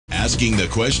asking the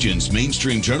questions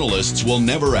mainstream journalists will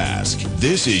never ask.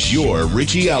 This is your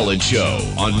Richie Allen Show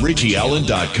on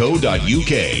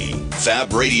richieallen.co.uk,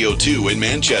 Fab Radio 2 in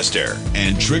Manchester,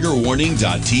 and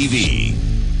triggerwarning.tv.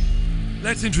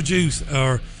 Let's introduce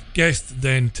our guest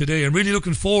then today. I'm really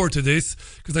looking forward to this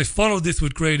because I followed this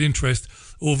with great interest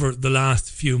over the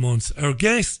last few months. Our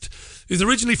guest is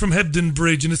originally from Hebden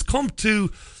Bridge and has come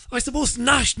to, I suppose,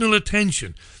 national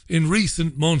attention in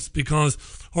recent months because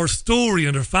her story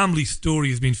and her family's story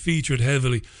has been featured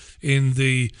heavily in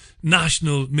the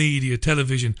national media,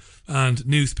 television and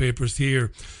newspapers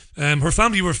here. Her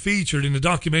family were featured in a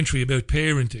documentary about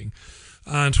parenting,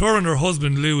 and her and her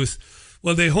husband Lewis,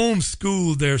 well, they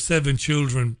homeschooled their 7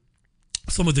 children.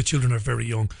 Some of the children are very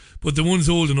young, but the ones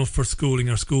old enough for schooling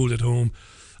are schooled at home.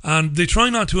 And they try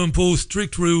not to impose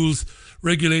strict rules,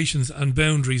 regulations and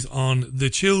boundaries on the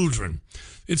children.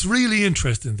 It's really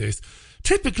interesting, this.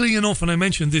 Typically enough, and I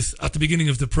mentioned this at the beginning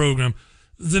of the programme,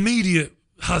 the media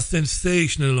has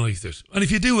sensationalised it. And if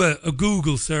you do a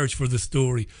Google search for the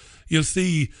story, you'll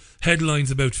see headlines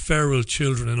about feral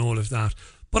children and all of that.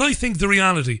 But I think the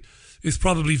reality is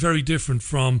probably very different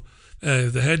from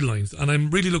the headlines. And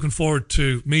I'm really looking forward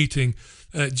to meeting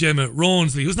Gemma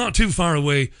Rawnsley, who's not too far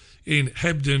away in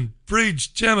Hebden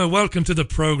Bridge. Gemma, welcome to the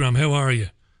programme. How are you?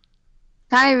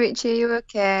 Hi, Richie. You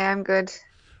okay? I'm good.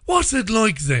 What's it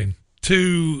like then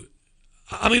to...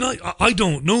 I mean, I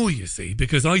don't know, you see,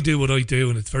 because I do what I do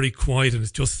and it's very quiet and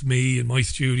it's just me in my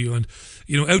studio, and,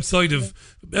 you know, outside of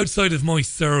my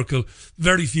circle,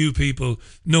 very few people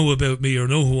know about me or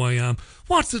know who I am.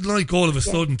 What's it like all of a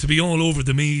sudden to be all over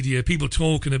the media, people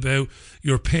talking about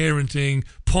your parenting,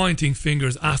 pointing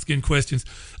fingers, asking questions?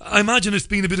 I imagine it's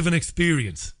been a bit of an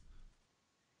experience.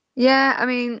 Yeah, I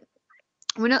mean,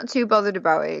 we're not too bothered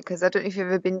about it because I don't know if you've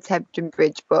ever been to Hebden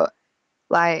Bridge, but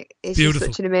like, it's beautiful.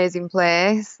 Just such an amazing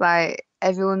place. Like,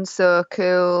 everyone's so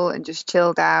cool and just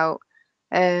chilled out.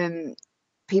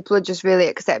 People are just really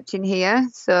accepting here.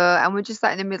 So, and we're just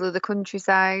like in the middle of the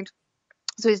countryside.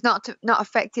 So it's not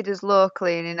affected us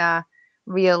locally and in our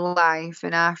real life.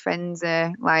 And our friends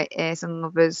are like ace and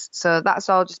lovers. So that's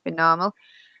all just been normal.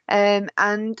 And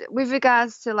with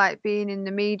regards to like being in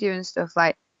the media and stuff,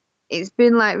 like, it's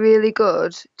been like really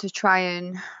good to try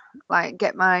and like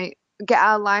get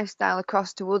our lifestyle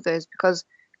across to others, because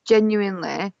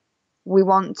genuinely we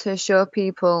want to show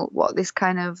people what this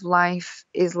kind of life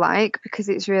is like, because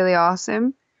it's really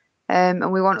awesome,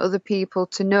 and we want other people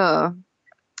to know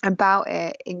about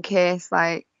it in case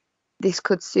like this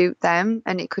could suit them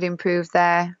and it could improve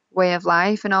their way of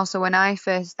life. And also, when I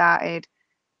first started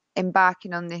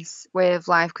embarking on this way of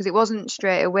life, because it wasn't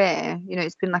straight away, you know,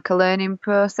 it's been like a learning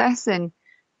process and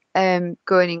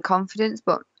going in confidence.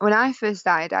 But when I first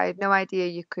started, I had no idea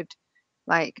you could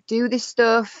like do this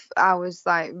stuff. I was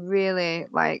like really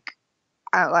like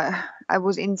I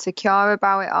was insecure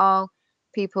about it all.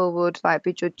 People would like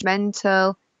be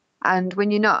judgmental, and when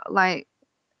you're not like,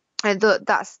 I thought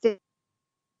that's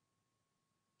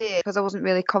because I wasn't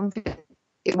really confident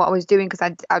in what I was doing, because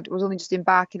I was only just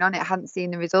embarking on it. I hadn't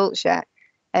seen the results yet.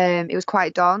 It was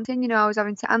quite daunting, you know. I was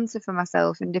having to answer for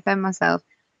myself and defend myself.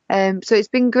 So it's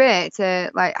been great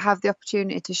to like have the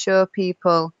opportunity to show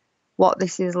people what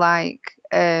this is like.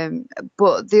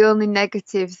 But the only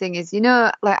negative thing is, you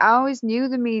know, like I always knew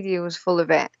the media was full of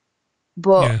it,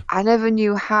 but I never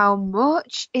knew how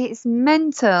much. It's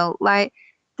mental. Like,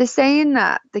 they're saying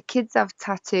that the kids have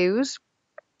tattoos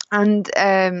and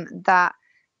that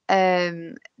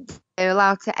they're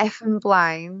allowed to F and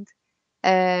blind,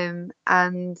 and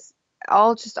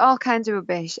all kinds of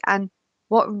rubbish. And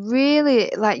what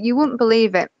really, like, you wouldn't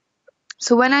believe it.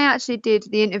 So when I actually did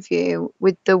the interview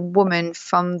with the woman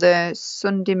from the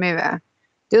Sunday Mirror,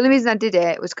 the only reason I did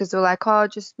it was because they were like, oh,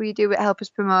 just redo it, help us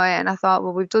promote it. And I thought,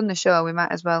 well, we've done the show, we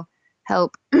might as well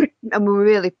help. And we were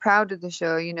really proud of the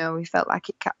show, you know. We felt like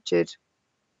it captured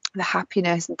the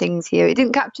happiness and things here. It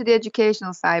didn't capture the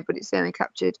educational side, but it certainly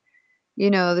captured,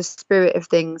 you know, the spirit of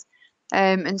things.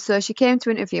 And so she came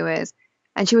to interview us,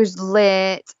 and she was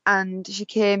late, and she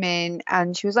came in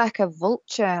and she was like a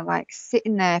vulture, like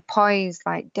sitting there poised,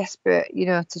 like desperate, you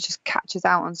know, to just catch us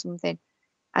out on something.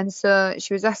 And so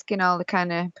she was asking all the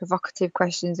kind of provocative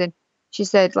questions, and she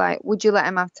said, like, would you let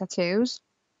them have tattoos?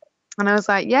 And I was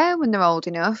like, yeah, when they're old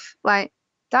enough. Like,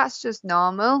 that's just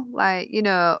normal. Like, you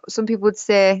know, some people would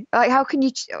say, like, how can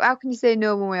you say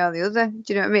no one way or the other? Do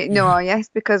you know what I mean? No or yes,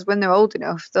 because when they're old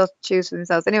enough, they'll choose for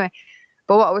themselves anyway.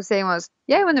 But what I was saying was,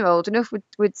 yeah, when they're old enough,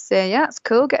 we'd say, yeah, that's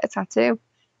cool, get a tattoo.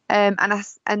 And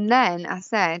then I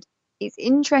said, it's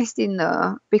interesting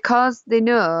though, because they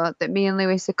know that me and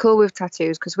Lewis are cool with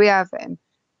tattoos because we have them.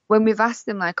 When we've asked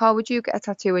them like, oh, would you get a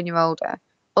tattoo when you're older?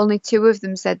 only 2 of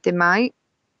them said they might.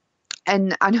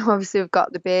 And I know obviously we've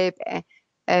got the baby,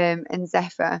 and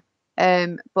Zephyr,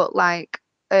 but like,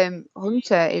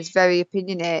 Hunter is very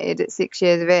opinionated at 6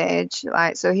 years of age,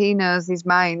 like, so he knows his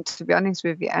mind, to be honest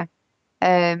with you.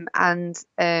 And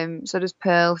so does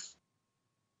Pearl,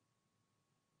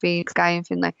 Phoenix, Guy and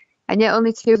Finlay. And yet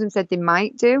only 2 of them said they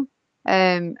might do.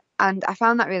 And I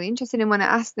found that really interesting. And when I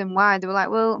asked them why, they were like,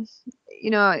 well,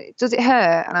 does it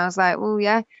hurt? And I was like, well,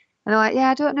 yeah. And they're like, yeah,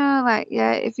 I don't know. Like,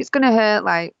 yeah, if it's going to hurt,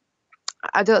 like,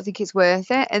 I don't think it's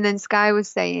worth it. And then Sky was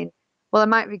saying, well, I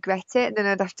might regret it, and then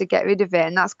I'd have to get rid of it,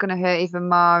 and that's going to hurt even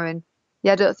more. And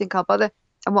yeah, I don't think I'll bother.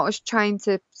 And what I was trying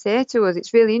to say to us,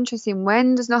 it's really interesting,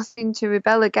 when there's nothing to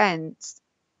rebel against,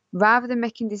 rather than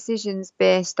making decisions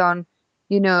based on,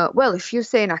 well, if you're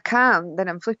saying I can't, then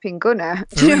I'm flipping gonna.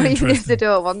 Even if they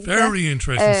don't want to. Very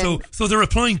interesting. So they're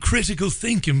applying critical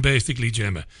thinking, basically,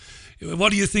 Gemma.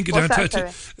 What do you think of that tattoo?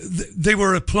 They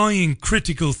were applying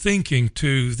critical thinking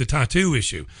to the tattoo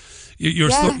issue.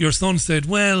 Your son said,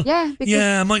 well,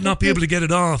 I might not be able to get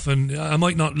it off, and I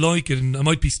might not like it, and I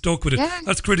might be stuck with it. Yeah.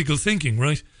 That's critical thinking,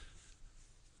 right?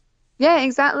 Yeah,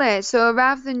 exactly. So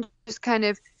rather than just kind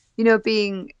of,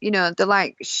 being, the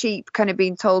like sheep kind of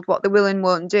being told what they will and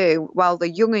won't do while they're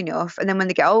young enough, and then when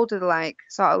they get older, they're like,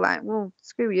 sort of like, well,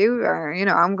 screw you, or,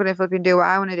 I'm going to flipping do what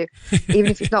I want to do,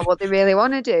 even if it's not what they really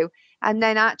want to do. And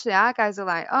then actually our guys are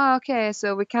like, oh, okay,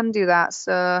 so we can do that.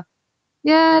 So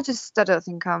yeah, I don't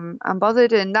think I'm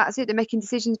bothered. And that's it. They're making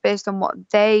decisions based on what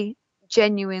they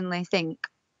genuinely think.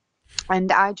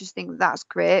 And I just think that's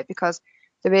great, because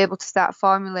they're able to start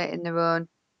formulating their own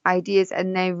ideas,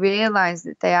 and they realise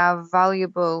that they are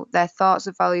valuable. Their thoughts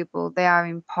are valuable. They are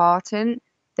important.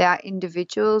 They are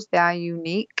individuals. They are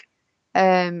unique.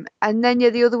 And then,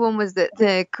 the other one was that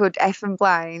they could F and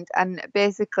blind. And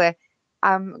basically,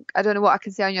 I don't know what I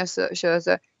can say on your show.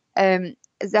 So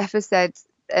Zephyr said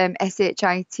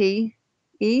S-H-I-T-E.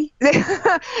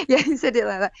 Yeah, he said it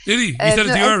like that. Did he? He said it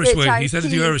the Irish way. He said it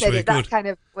the Irish way. Good. That kind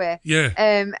of way.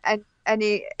 Yeah. And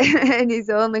he's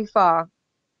only 4,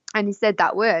 and he said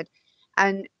that word,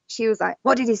 and she was like,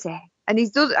 "What did he say?" And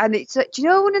he's done, and it's, do you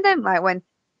know, one of them, like, when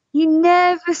he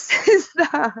never says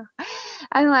that,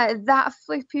 and like that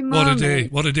flipping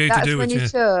moment. What a day to do it. That's when he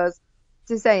chose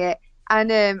to say it,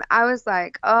 and I was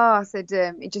like, oh, I said,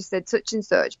 he just said such and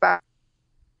such, but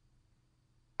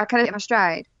I kind of hit my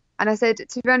stride. And I said,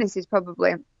 to be honest, he's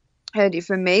probably heard it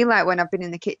from me, like when I've been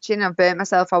in the kitchen, I've burnt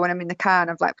myself, or when I'm in the car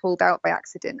and I've like pulled out by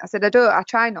accident. I said, I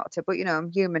try not to, but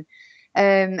I'm human.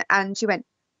 And she went,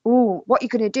 oh, what are you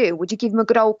going to do? Would you give him a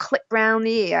good old clip round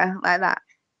the ear like that?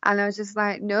 And I was just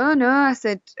like, no. I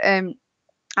said,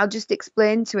 I'll just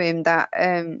explain to him that,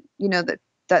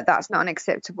 that's not an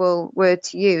acceptable word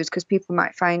to use, because people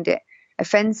might find it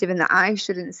offensive, and that I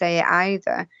shouldn't say it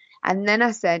either. And then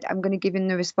I said, I'm going to give him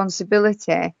the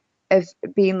responsibility of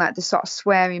being like the sort of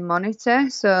swearing monitor.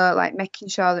 So like making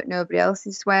sure that nobody else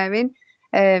is swearing,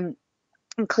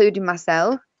 including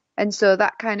myself. And so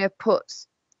that kind of puts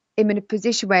him in a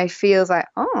position where he feels like,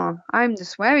 oh, I'm the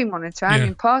swearing monitor. I'm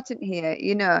important here,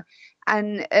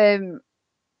 And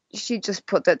she just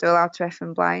put that they're allowed to F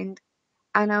and blind.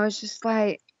 And I was just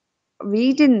like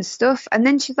reading the stuff. And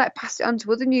then she's like passed it on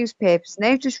to other newspapers, and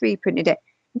they've just reprinted it.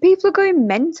 And people are going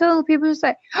mental. People are just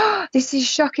like, oh, this is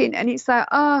shocking. And it's like,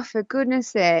 oh, for goodness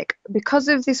sake, because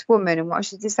of this woman and what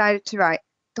she decided to write,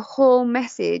 the whole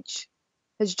message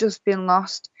has just been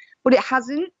lost. But it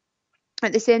hasn't.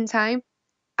 At the same time,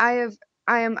 I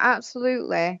am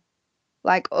absolutely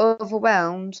like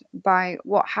overwhelmed by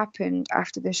what happened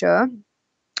after the show.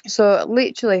 So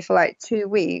literally for like 2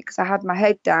 weeks, I had my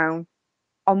head down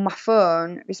on my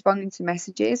phone responding to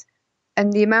messages,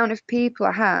 and the amount of people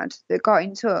I had that got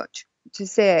in touch to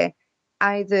say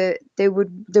either they were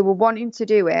wanting to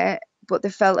do it, but they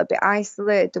felt a bit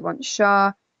isolated, they weren't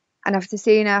sure. And after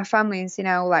seeing our family and seeing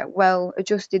how like well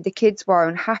adjusted the kids were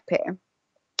and happy,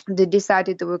 they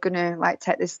decided they were going to like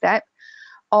take this step.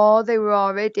 Or they were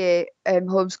already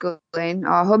homeschooling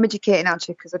or home educating,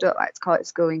 actually, because I don't like to call it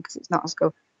schooling because it's not a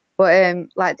school. But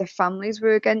like the families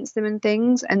were against them and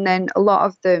things. And then a lot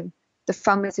of the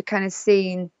families are kind of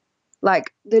seen,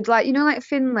 like they'd like, like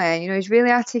Finlay, he's really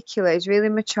articulate, he's really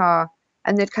mature.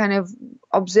 And they'd kind of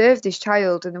observed this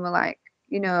child, and they were like,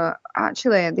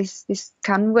 actually this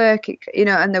can work,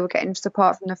 and they were getting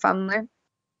support from the family.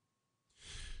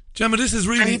 Gemma, this is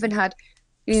really... I even had,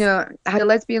 I had a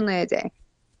lesbian lady.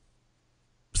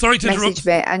 Sorry to interrupt.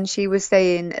 Me, and she was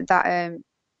saying that...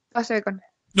 oh, sorry, go on.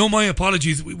 No, my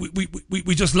apologies.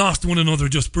 We just lost one another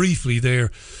just briefly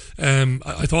there.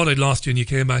 I thought I'd lost you and you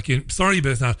came back in. Sorry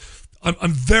about that.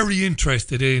 I'm very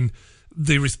interested in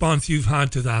the response you've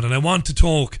had to that. And I want to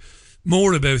talk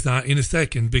more about that in a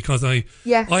second, because I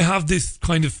have this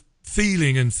kind of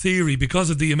feeling and theory, because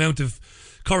of the amount of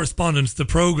correspondence the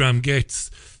programme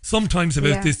gets sometimes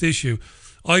about this issue.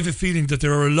 I have a feeling that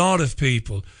there are a lot of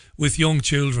people with young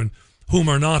children whom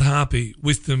are not happy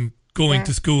with them going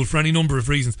to school for any number of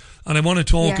reasons, and I want to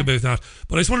talk about that.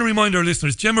 But I just want to remind our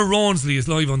listeners, Gemma Rawnsley is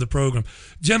live on the programme.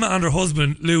 Gemma and her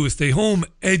husband Lewis, they home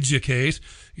educate.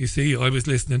 You see, I was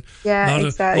listening. Yeah, not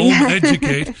exactly. Home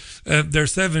educate their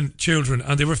 7 children,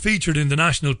 and they were featured in the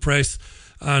national press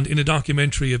and in a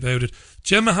documentary about it.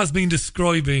 Gemma has been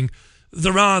describing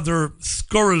the rather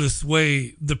scurrilous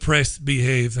way the press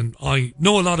behaves, and I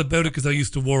know a lot about it because I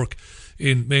used to work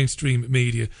in mainstream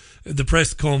media. The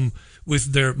press come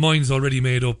with their minds already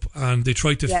made up, and they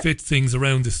try to fit things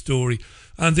around the story,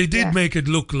 and they did make it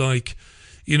look like,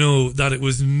 you know, that it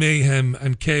was mayhem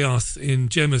and chaos in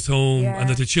Gemma's home, and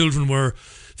that the children were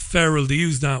feral. They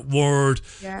used that word,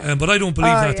 but I don't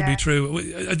believe that to be true.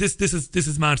 This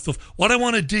is mad stuff. What I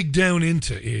want to dig down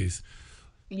into is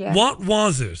what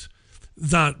was it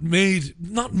that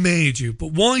not made you,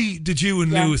 but why did you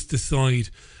and Lewis decide,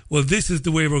 well, this is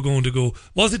the way we're going to go?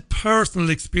 Was it personal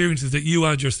experiences that you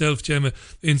had yourself, Gemma,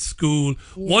 in school?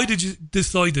 Why did you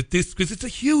decide that this, because it's a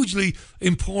hugely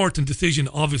important decision,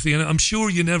 obviously, and I'm sure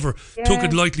you never took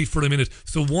it lightly for a minute.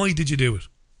 So why did you do it?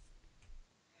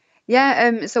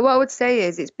 So what I would say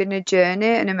is it's been a journey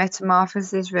and a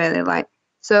metamorphosis, really. Like,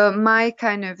 so my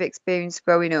kind of experience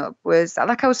growing up was,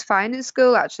 like, I was fine at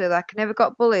school, actually. Like, I never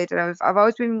got bullied, and I've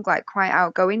always been, like, quite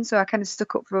outgoing, so I kind of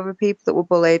stuck up for other people that were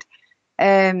bullied.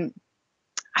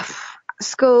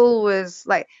 School was,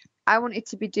 like, I wanted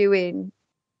to be doing,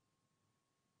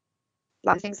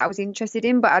 like, things I was interested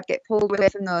in, but I'd get pulled away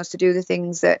from those to do the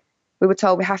things that we were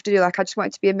told we have to do. Like, I just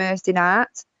wanted to be immersed in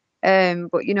art.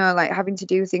 But, you know, like, having to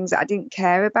do things that I didn't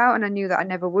care about, and I knew that I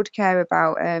never would care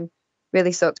about,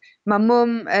 really sucked. My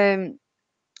mum,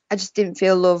 I just didn't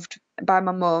feel loved by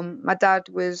my mum. My dad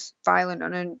was violent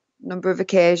on a number of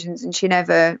occasions, and she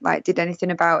never, like, did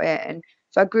anything about it. And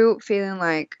so I grew up feeling,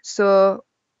 like, so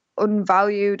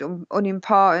unvalued,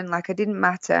 unimportant, like I didn't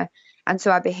matter. And so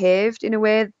I behaved in a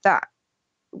way that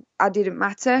I didn't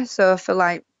matter. So for,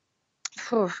 like,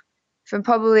 from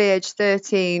probably age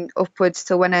 13 upwards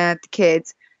till when I had the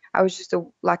kids, I was just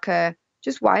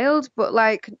just wild, but,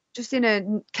 like, just in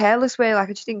a careless way. Like,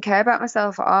 I just didn't care about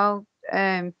myself at all.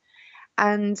 And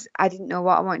I didn't know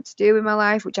what I wanted to do in my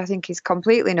life, which I think is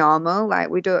completely normal. Like,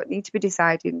 we don't need to be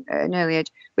deciding at an early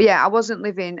age. But yeah, I wasn't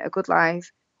living a good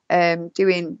life,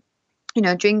 doing, you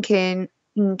know, drinking,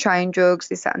 trying drugs,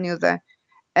 this, that and the other.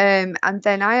 And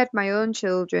then I had my own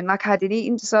children. Like, I had an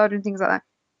eating disorder and things like that.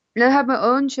 And I had my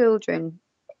own children.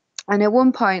 And at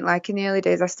one point, like, in the early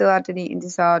days, I still had an eating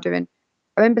disorder. And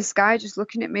I remember Sky just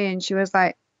looking at me, and she was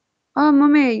like, "Oh,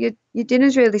 mummy, your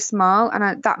dinner's really small." And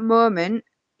at that moment,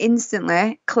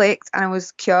 instantly clicked, and I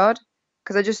was cured,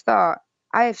 because I just thought,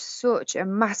 I have such a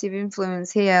massive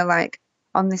influence here, like,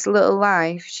 on this little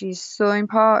life. She's so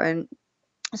important.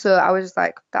 So I was just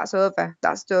like, that's over,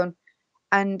 that's done.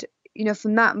 And, you know,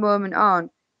 from that moment on,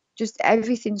 just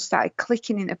everything started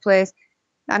clicking into place.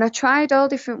 And I tried all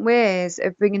different ways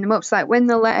of bringing them up. So, like, when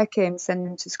the letter came to send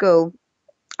them to school,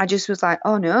 I just was like,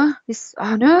 oh no,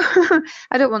 I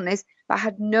don't want this. But I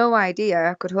had no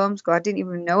idea I could homeschool. I didn't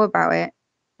even know about it.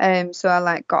 So I,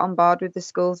 like, got on board with the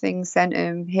school thing, sent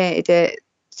them, hated it.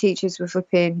 Teachers were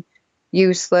flipping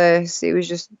useless. It was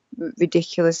just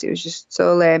ridiculous. It was just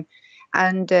so lame.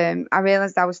 And I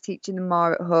realised I was teaching them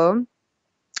more at home.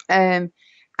 And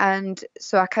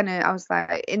so I was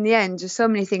like, in the end, just so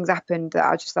many things happened that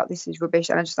I just thought, this is rubbish.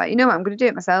 And I just like, you know what, I'm going to do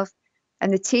it myself.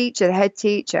 And the head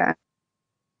teacher,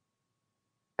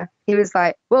 he was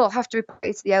like, well, I'll have to report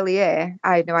it to the LEA.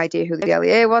 I had no idea who the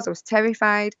LEA was. I was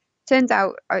terrified. Turns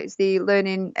out it's the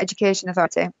Learning Education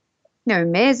Authority. You know,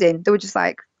 amazing. They were just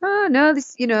like, oh no,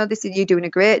 this is, you're doing a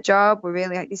great job. We're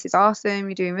really, like, this is awesome.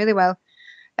 You're doing really well.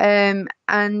 And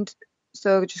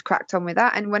so I just cracked on with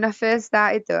that. And when I first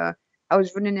started, though, I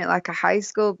was running it like a high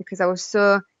school, because I was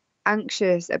so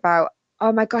anxious about,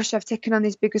 oh my gosh, I've taken on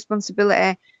this big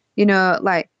responsibility, you know,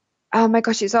 like, oh my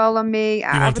gosh, it's all on me.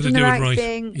 I've done the right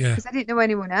thing, because I didn't know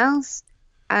anyone else.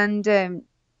 And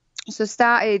so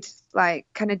started, like,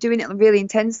 kind of doing it really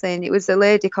intensely. And it was a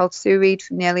lady called Sue Reed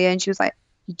from the LEA, and she was like,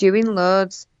 you're doing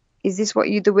loads. Is this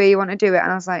the way you want to do it?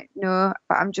 And I was like, no,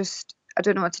 but I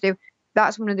don't know what to do.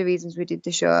 That's one of the reasons we did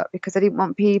the show, because I didn't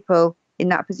want people in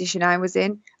that position I was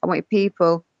in. I wanted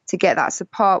people to get that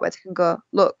support where they can go,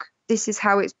 look, this is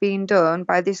how it's being done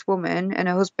by this woman and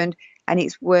her husband, and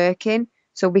it's working.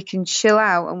 So we can chill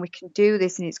out and we can do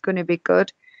this, and it's going to be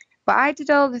good. But But I did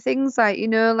all the things like,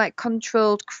 like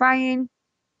controlled crying,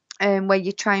 where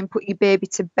you try and put your baby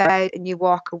to bed and you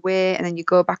walk away and then you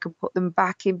go back and put them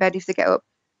back in bed if they get up.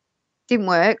 Didn't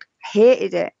work.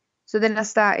 Hated it. So then I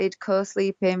started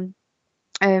co-sleeping.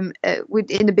 In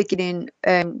the beginning,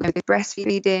 with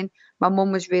breastfeeding. My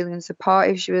mum was really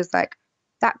unsupportive. She was like,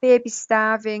 that baby's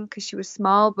starving, because she was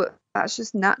small, but that's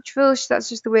just natural. That's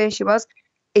just the way she was.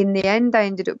 In the end, I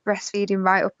ended up breastfeeding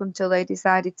right up until they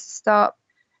decided to stop.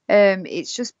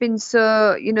 It's just been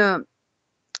so,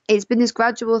 it's been this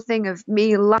gradual thing of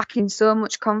me lacking so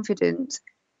much confidence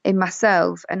in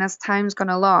myself. And as time's gone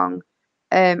along,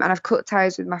 and I've cut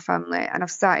ties with my family and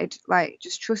I've started like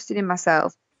just trusting in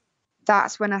myself,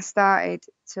 that's when I started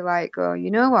to like go,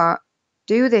 you know what,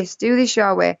 do this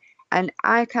your way. And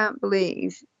I can't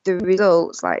believe the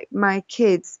results. Like, my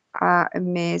kids are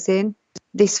amazing.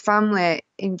 This family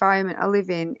environment I live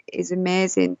in is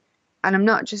amazing. And I'm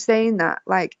not just saying that,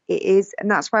 like, it is. And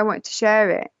that's why I wanted to share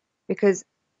it, because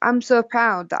I'm so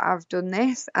proud that I've done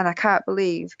this, and I can't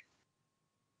believe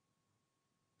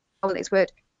how it's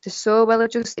worked. They're so well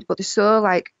adjusted, but they're so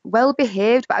like well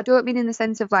behaved. But I don't mean in the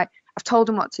sense of like I've told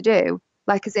them what to do,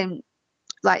 like as in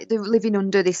like they're living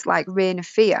under this like reign of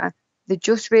fear. They're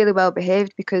just really well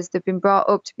behaved because they've been brought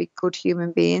up to be good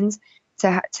human beings,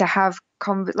 to have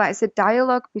like it's a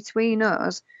dialogue between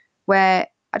us where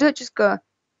I don't just go,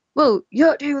 well, you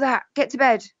don't do that, get to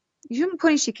bed. You shouldn't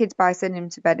punish your kids by sending them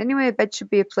to bed. Anyway, bed should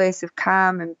be a place of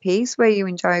calm and peace where you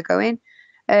enjoy going.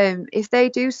 If they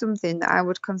do something that I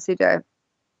would consider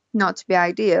not to be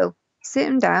ideal, sit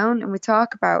them down and we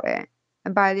talk about it.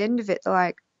 And by the end of it, they're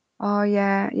like, oh,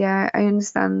 yeah, I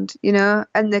understand,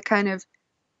 and they're kind of,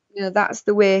 that's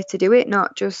the way to do it,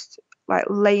 not just like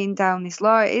laying down this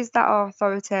law. It is that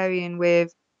authoritarian way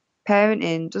of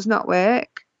parenting does not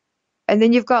work. And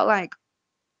then you've got like,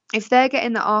 if they're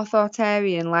getting the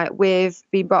authoritarian like way of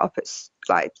being brought up at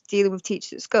like dealing with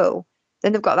teachers at school,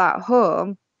 then they've got that at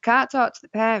home, can't talk to the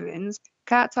parents,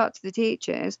 can't talk to the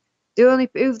teachers. The only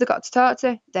who they've got to talk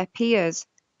to, their peers.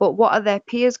 But what are their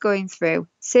peers going through?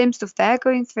 Same stuff they're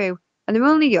going through. And they're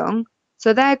only young,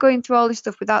 so they're going through all this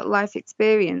stuff without life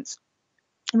experience.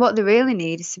 What they really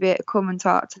need is to be able to come and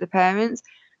talk to the parents.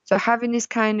 So having this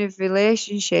kind of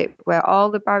relationship where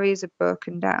all the barriers are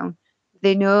broken down,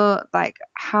 they know like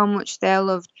how much they're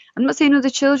loved. I'm not saying other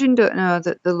children don't know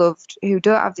that they're loved who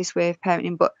don't have this way of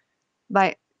parenting, but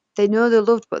like they know they're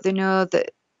loved, but they know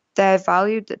that they're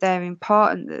valued, that they're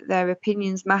important, that their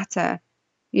opinions matter,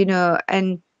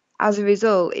 and as a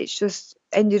result, it's just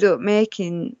ended up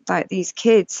making like these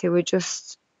kids who are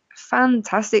just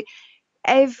fantastic.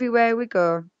 Everywhere we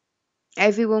go,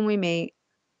 everyone we meet,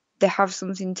 they have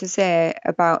something to say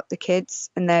about the kids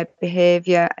and their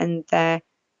behaviour and their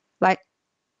like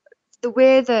the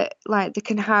way that like they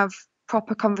can have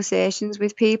proper conversations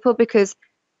with people, because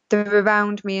they're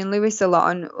around me and Lewis a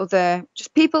lot and other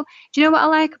just people. Do you know what I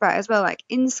like about it as well? Like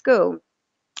in school,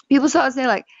 people sort of say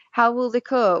like, how will they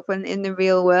cope when in the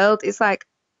real world? It's like,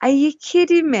 are you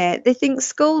kidding me? They think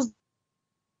school's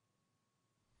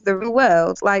the real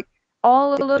world. Like a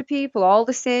lot of people, all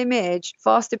the same age,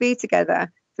 forced to be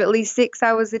together for at least 6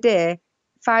 hours a day,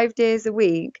 5 days a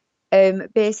week,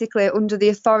 basically under the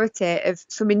authority of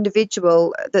some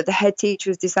individual that the head teacher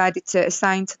has decided to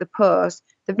assign to the post.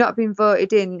 They've not been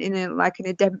voted in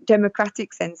a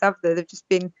democratic sense, have they? They've just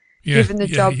been given the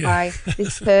job by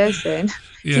this person,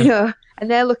 and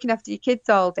they're looking after your kids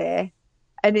all day.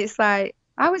 And it's like,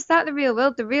 how is that the real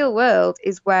world? The real world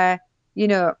is where,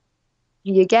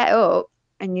 you get up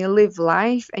and you live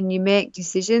life and you make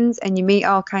decisions and you meet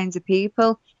all kinds of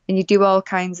people and you do all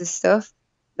kinds of stuff.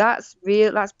 That's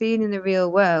real. That's being in the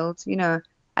real world,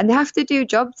 And they have to do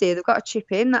jobs here. They've got to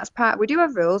chip in. That's part. We do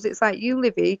have rules. It's like you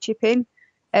live here, chip in,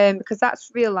 because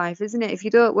that's real life, isn't it? If you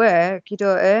don't work, you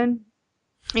don't earn.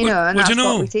 And that's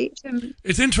what we teach them.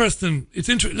 It's interesting.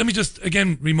 Let me just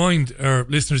again remind our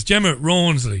listeners, Gemma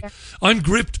Rawnsley. Yeah. I'm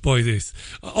gripped by this.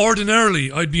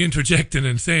 Ordinarily, I'd be interjecting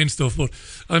and saying stuff, but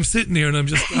I'm sitting here and I'm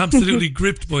just absolutely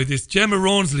gripped by this. Gemma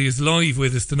Rawnsley is live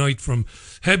with us tonight from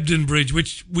Hebden Bridge,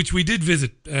 which we did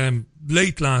visit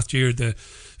late last year. The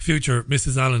future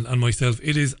Mrs. Allen and myself.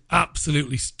 It is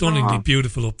absolutely stunningly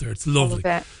beautiful up there. It's lovely,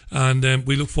 and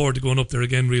we look forward to going up there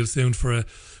again real soon for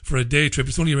a day trip.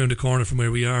 It's only around the corner from where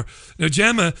we are now.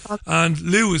 Gemma and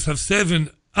Lewis have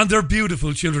 7, and they're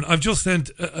beautiful children. I've just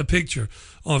sent a picture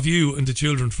of you and the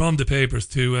children from the papers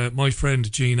to my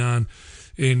friend Jean Ann.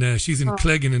 She's in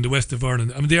Cleggan in the west of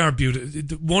Ireland. I mean, they are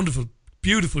beautiful, wonderful,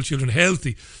 beautiful children,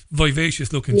 healthy,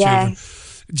 vivacious looking children.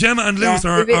 Gemma and Lewis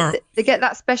are they get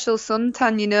that special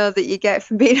suntan, you know, that you get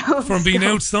from being home. From being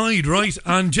outside, right?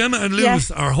 And Gemma and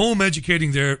Lewis are home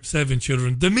educating their 7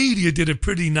 children. The media did a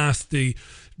pretty nasty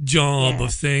job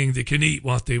of saying they can eat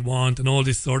what they want and all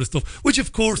this sort of stuff, which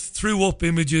of course threw up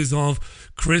images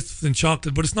of crisps and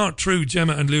chocolate, but it's not true.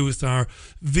 Gemma and Lewis are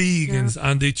vegans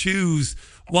and they choose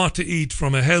what to eat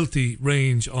from a healthy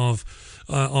range of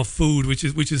food, which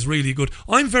is really good.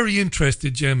 I'm very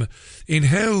interested, Gemma, in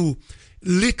how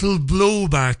little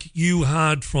blowback you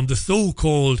had from the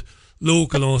so-called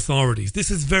local authorities. This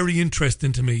is very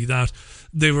interesting to me that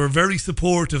they were very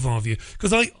supportive of you,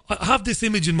 because I have this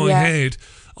image in my head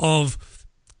of,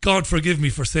 God forgive me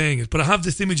for saying it, but I have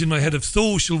this image in my head of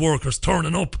social workers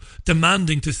turning up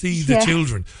demanding to see the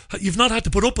children. You've not had to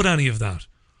put up with any of that.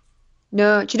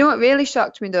 No. Do you know what really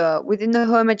shocked me though? Within the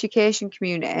home education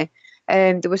community,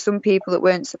 there were some people that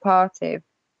weren't supportive,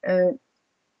 and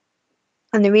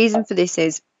the reason for this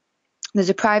is there's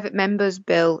a private members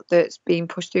bill that's being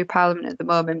pushed through Parliament at the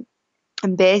moment,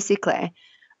 and basically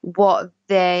what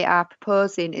they are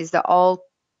proposing is that all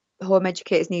home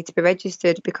educators need to be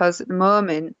registered, because at the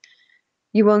moment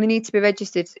you only need to be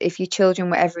registered if your children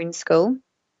were ever in school.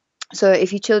 So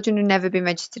if your children have never been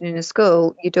registered in a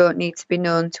school, you don't need to be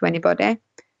known to anybody.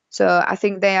 So I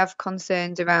think they have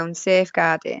concerns around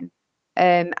safeguarding,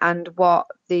 and what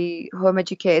the home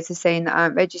educators are saying that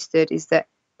aren't registered is that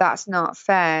that's not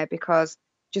fair, because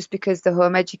just because they're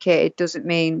home educated doesn't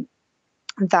mean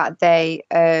that they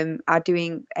are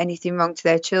doing anything wrong to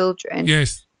their children.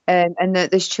 Yes. And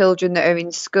that there's children that are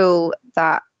in school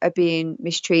that are being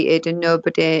mistreated and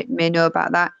nobody may know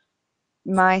about that.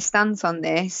 My stance on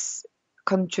this,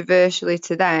 controversially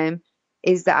to them,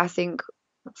 is that I think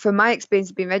from my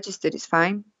experience of being registered, it's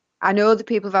fine. I know the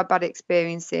people have had bad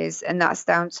experiences, and that's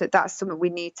something we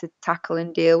need to tackle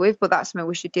and deal with, but that's something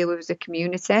we should deal with as a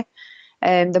community.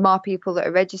 The more people that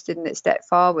are registered and that step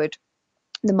forward,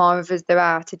 the more of us there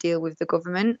are to deal with the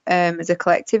government as a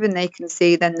collective, and they can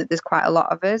see then that there's quite a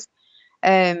lot of us.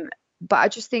 But I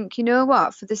just think, you know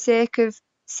what, for the sake of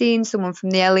seeing someone from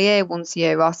the LEA once a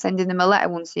year or sending them a letter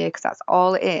once a year, because that's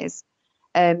all it is,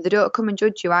 they don't come and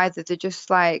judge you either.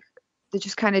 They're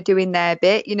just kind of doing their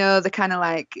bit, you know. They're kind of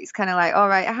like, it's kind of like, all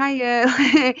right,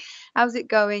 hiya, how's it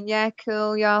going? Yeah,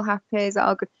 cool. You all happy? Is that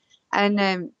all good?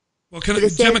 And well,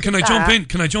 Gemma, can I jump in?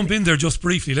 Can I jump in there just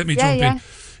briefly? Let me jump in.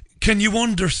 Can you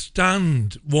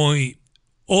understand why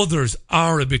others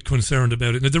are a bit concerned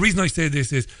about it? Now, the reason I say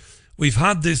this is we've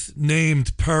had this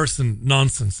named person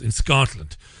nonsense in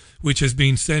Scotland, which has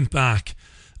been sent back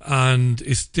and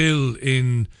is still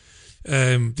in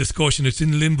discussion. It's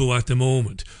in limbo at the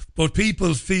moment. But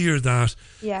people fear that,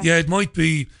 it might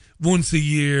be once a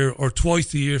year or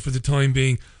twice a year for the time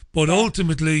being, but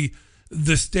ultimately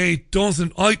the state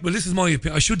doesn't. This is my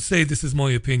opinion. I should say this is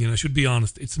my opinion. I should be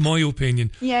honest. It's my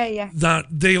opinion. That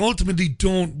they ultimately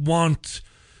don't want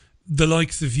the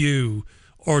likes of you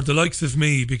or the likes of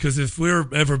me, because if we're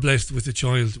ever blessed with a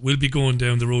child, we'll be going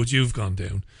down the road you've gone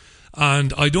down.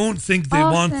 And I don't think they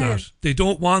want that. They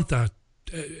don't want that,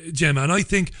 Gemma. And I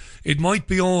think it might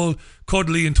be all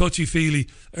cuddly and touchy-feely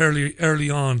early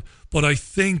on, but I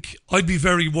think I'd be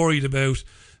very worried about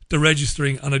the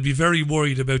registering, and I'd be very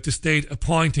worried about the state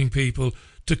appointing people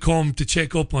to come to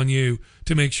check up on you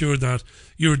to make sure that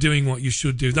you're doing what you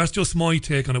should do. That's just my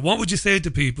take on it. What would you say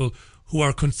to people who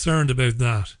are concerned about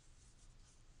that?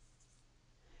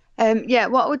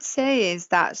 What I would say is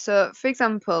that, so for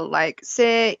example, like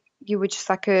say you were just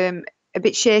like a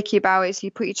bit shaky about it, so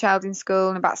you put your child in school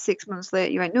and about 6 months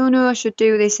later you went, no, I should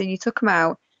do this, and you took them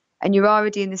out and you're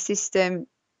already in the system,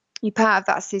 you're part of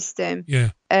that system.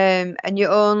 And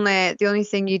the only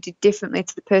thing you did differently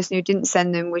to the person who didn't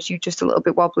send them was you just a little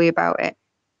bit wobbly about it.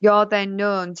 You're then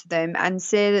known to them, and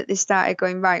say that they started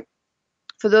going, right,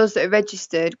 for those that are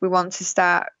registered, we want to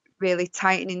start really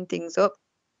tightening things up.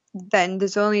 Then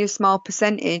there's only a small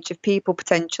percentage of people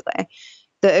potentially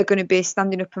that are going to be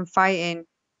standing up and fighting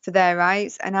for their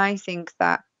rights. And I think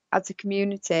that as a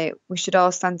community, we should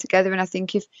all stand together. And I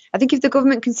think if the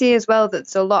government can see as well that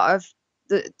there's a lot of,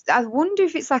 I wonder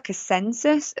if it's like a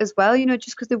census as well, you know,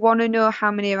 just because they want to know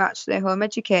how many are actually home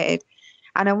educated.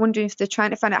 And I wonder if they're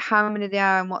trying to find out how many they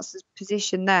are and what's the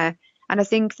position there. And I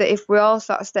think that if we all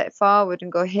sort of step forward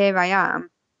and go, here I am,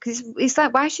 because it's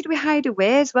like, why should we hide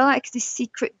away as well? Like this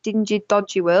secret, dingy,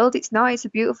 dodgy world. It's not. It's a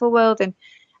beautiful world. And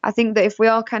I think that if we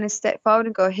all kind of step forward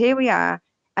and go, here we are,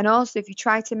 and also if you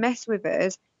try to mess with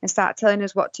us and start telling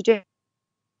us what to do,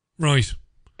 right,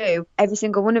 every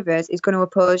single one of us is going to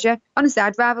oppose you. Honestly,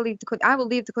 I'd rather leave the country. I will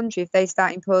leave the country if they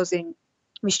start imposing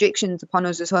restrictions upon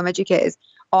us as home educators,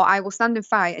 or I will stand and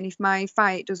fight, and if my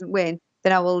fight doesn't win,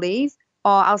 then I will leave.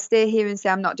 or I'll stay here and say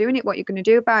I'm not doing it. What you're going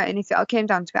to do about it? And if it all came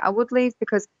down to it, I would leave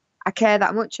because I care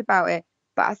that much about it.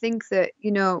 But I think that,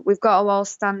 you know, we've got to all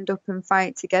stand up and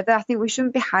fight together. I think we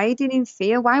shouldn't be hiding in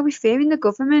fear. Why are we fearing the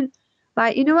government?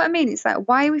 Like, you know what I mean? It's like,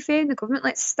 why are we fearing the government?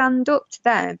 Let's stand up to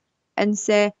them and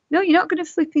say, no, you're not going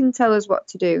to flipping tell us what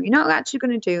to do. You're not actually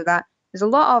going to do that. There's a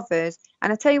lot of us.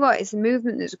 And I tell you what, it's a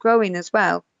movement that's growing as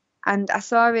well. And I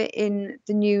saw it in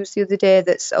the news the other day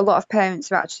that a lot of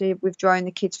parents are actually withdrawing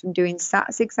the kids from doing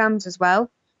SATs exams as well.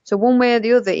 So one way or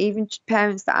the other, even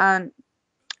parents that aren't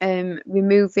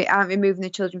removing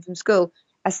the children from school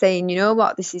are saying, you know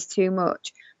what, this is too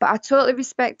much. But I totally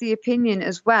respect the opinion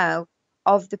as well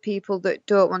of the people that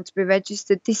don't want to be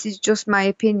registered. This is just my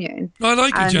opinion. I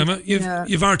like it, Gemma.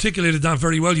 You've articulated that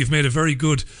very well. You've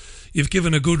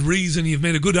given a good reason. You've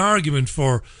made a good argument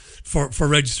for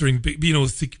registering, you know,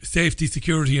 safety,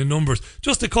 security and numbers.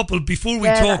 Just a couple before we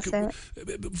talk, a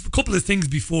couple of things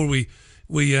before we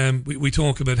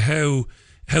talk about how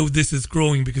this is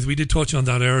growing, because we did touch on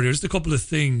that earlier. Just a couple of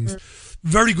things.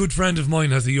 Very good friend of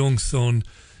mine has a young son.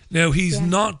 Now, he's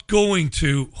not going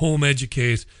to home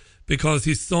educate because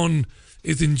his son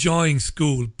is enjoying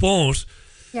school, but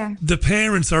the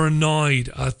parents are annoyed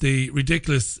at the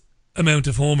ridiculous amount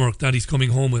of homework that he's coming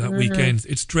home with at weekends.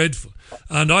 It's dreadful.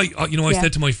 And I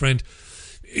said to my friend,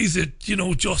 is it, you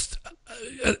know, just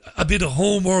a bit of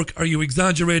homework? Are you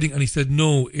exaggerating? And he said,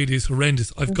 no, it is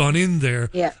horrendous. I've gone in there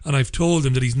and I've told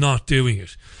him that he's not doing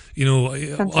it. You know,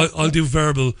 I'll do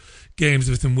verbal games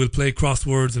with him. We'll play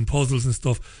crosswords and puzzles and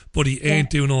stuff, but he ain't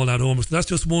doing all that homework. So that's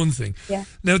just one thing.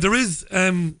 Now, there is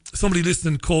somebody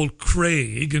listening called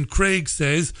Craig, and Craig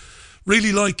says,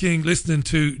 really liking listening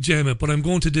to Gemma, but I'm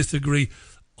going to disagree.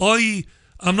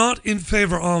 I'm not in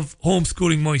favour of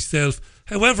homeschooling myself.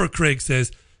 However, Craig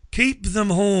says, keep them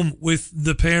home with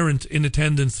the parent in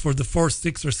attendance for the first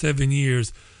 6 or 7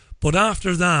 years. But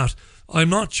after that, I'm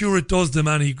not sure it does them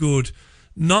any good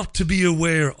not to be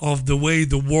aware of the way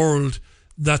the world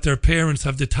that their parents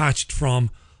have detached from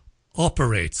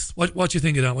operates. What do you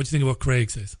think of that? What do you think of what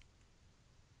Craig says?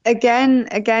 Again,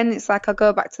 it's like I'll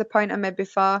go back to the point I made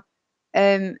before.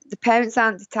 The parents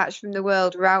aren't detached from the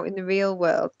world. We're out in the real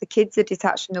world. The kids are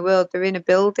detached from the world. They're in a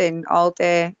building all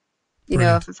day, you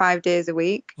know, for 5 days a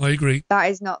week. I agree.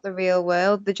 That is not the real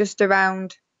world. They're just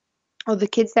around other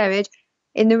kids their age.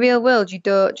 In the real world, you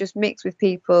don't just mix with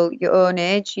people your own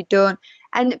age. You don't.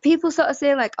 And people sort of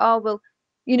say like, oh, well,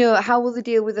 you know, how will they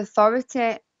deal with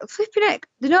authority? Flipping heck,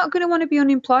 they're not going to want to be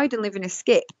unemployed and live in a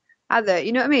skip, are they?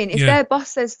 You know what I mean? If their boss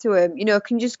says to them, you know,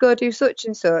 can you just go do such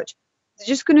and such, they're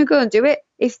just going to go and do it.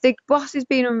 If the boss is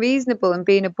being unreasonable and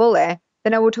being a bully,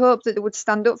 then I would hope that they would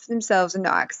stand up for themselves and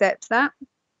not accept that.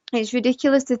 It's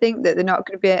ridiculous to think that they're not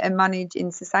going to be managed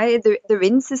in society. They're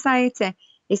in society.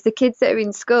 It's the kids that are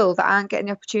in school that aren't getting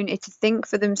the opportunity to think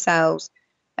for themselves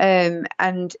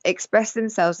and express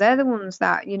themselves. They're the ones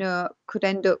that, you know, could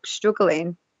end up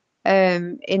struggling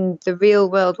in the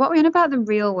real world. What are we on about the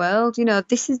real world? You know,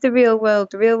 this is the real world.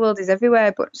 The real world is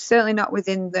everywhere, but certainly not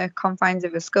within the confines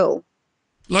of a school.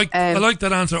 I like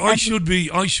that answer. I should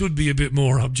be a bit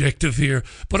more objective here,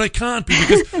 but I can't be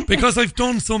because I've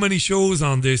done so many shows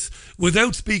on this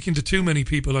without speaking to too many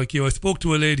people like you. I spoke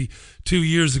to a lady 2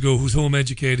 years ago who's home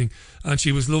educating, and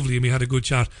she was lovely, and we had a good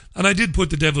chat. And I did put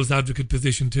the devil's advocate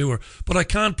position to her, but I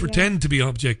can't pretend to be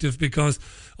objective because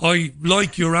I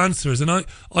like your answers, and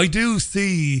I do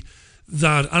see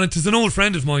that, and it is an old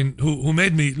friend of mine who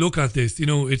made me look at this. You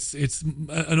know, it's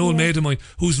an old mate of mine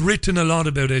who's written a lot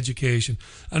about education,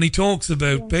 and he talks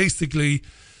about basically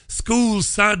schools,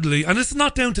 sadly, and it's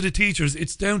not down to the teachers,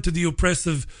 it's down to the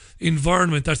oppressive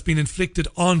environment that's been inflicted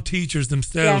on teachers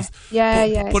themselves.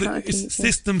 But it's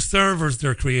system servers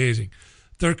they're creating.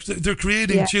 They're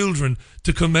creating children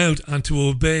to come out and to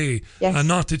obey and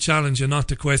not to challenge and not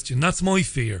to question. That's my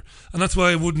fear, and that's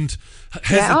why I wouldn't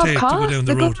hesitate to go down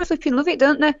the road. The flipping love it,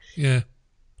 don't they? Yeah.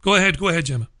 Go ahead,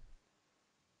 Gemma.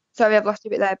 Sorry, I've lost you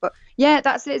a bit there, but yeah,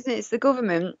 that's it, isn't it? It's the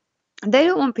government. They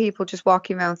don't want people just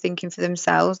walking around thinking for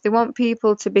themselves. They want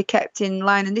people to be kept in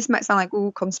line. And this might sound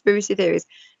like, conspiracy theories.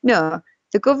 No,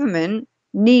 the government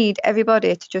need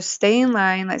everybody to just stay in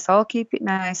line. Let's all keep it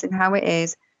nice and how it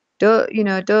is.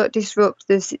 Don't disrupt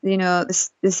the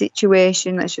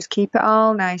situation. Let's just keep it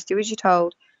all nice. Do as you're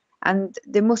told. And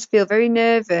they must feel very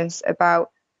nervous about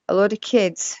a lot of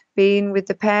kids being with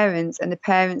the parents and the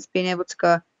parents being able to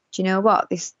go, do you know what?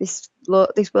 This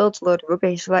world's a load of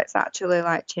rubbish. Let's actually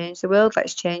change the world.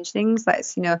 Let's change things.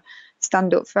 Let's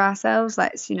stand up for ourselves.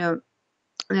 Let's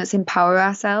empower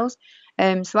ourselves.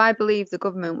 So I believe the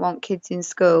government want kids in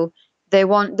school. They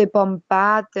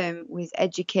bombard them with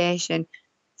education.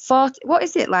 40, what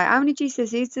is it like? How many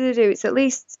GCSEs do they do? It's at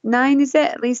least 9, is it?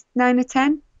 At least 9 or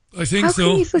 10? I think How so.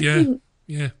 can you flipping,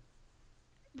 Yeah.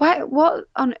 what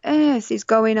on earth is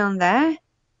going on there?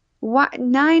 What,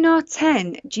 9 or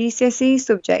 10 GCSE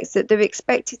subjects that they're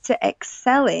expected to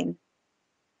excel in,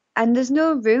 and there's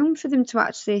no room for them to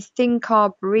actually think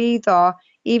or breathe or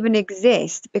even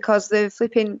exist, because they're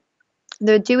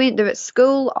at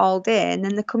school all day, and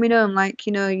then they're coming home, like,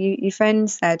 your friend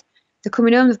said, they're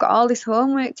coming home, they've got all this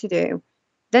homework to do.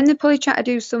 Then they probably try to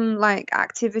do some like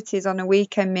activities on a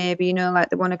weekend, maybe,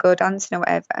 like they want to go dancing or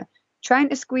whatever, trying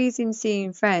to squeeze in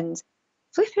seeing friends.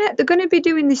 Flipping it, they're going to be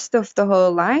doing this stuff the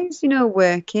whole lives,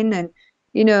 working and,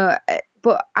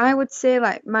 but I would say,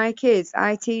 like, my kids,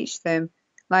 I teach them,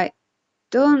 like,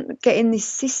 don't get in this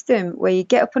system where you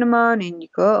get up in the morning, you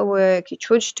go to work, you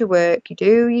trudge to work, you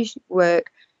do your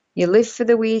work, you live for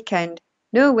the weekend.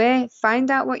 No way. Find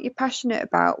out what you're passionate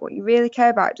about, what you really care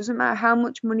about. It doesn't matter how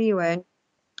much money you earn.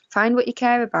 Find what you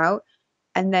care about,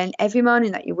 and then every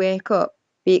morning that you wake up,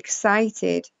 be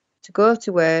excited to go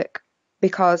to work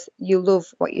because you love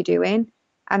what you're doing.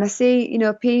 And I see,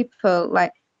 people,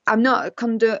 like, I'm not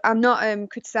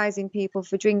criticizing people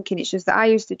for drinking. It's just that I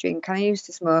used to drink and I used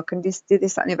to smoke and did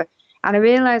this, that, and the other. And I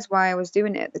realised why I was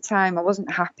doing it at the time. I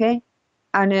wasn't happy.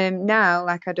 And now,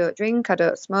 like, I don't drink, I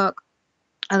don't smoke.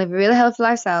 I live a really healthy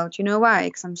lifestyle. Do you know why?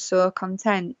 Because I'm so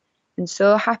content and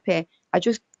so happy. I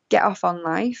just get off on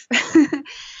life.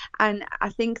 And I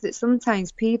think that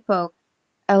sometimes people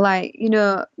are like,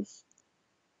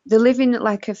 they're living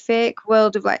like a fake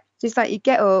world of, like, just like, you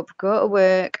get up, go to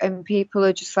work, and people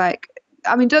are just like,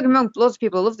 I mean, don't get me wrong, loads of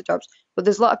people love the jobs, but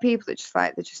there's a lot of people that just,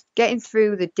 like, they're just getting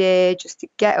through the day just to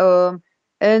get home,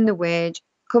 earn the wage,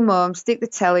 come home, stick the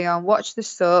telly on, watch the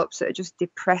soaps that are just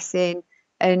depressing,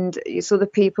 and it's other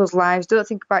people's lives. Don't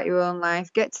think about your own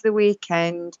life. Get to the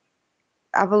weekend,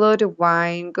 have a load of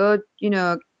wine, go,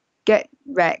 get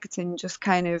wrecked, and just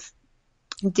kind of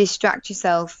distract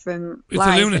yourself from It's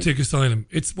life. a lunatic asylum.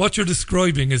 It's what you're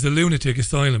describing is a lunatic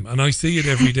asylum, and I see it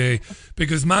every day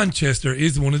because Manchester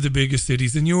is one of the biggest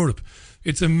cities in Europe.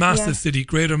 It's a massive city,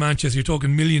 Greater Manchester. You're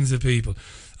talking millions of people,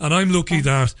 and I'm lucky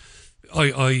that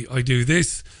I do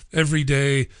this every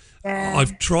day.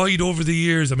 I've tried over the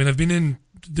years. I mean, I've been in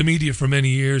the media for many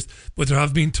years, but there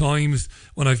have been times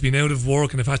when I've been out of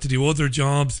work and I've had to do other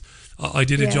jobs. I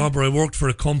did a job where I worked for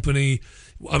a company.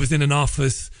 I was in an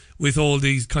office with all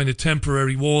these kind of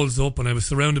temporary walls up, and I was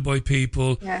surrounded by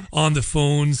people on the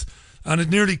phones, and it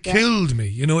nearly killed me.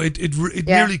 It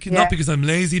nearly, not because I'm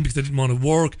lazy, because I didn't want to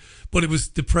work, but it was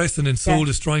depressing and soul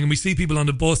destroying. And we see people on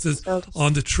the buses,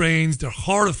 on the trains, they're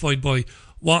horrified by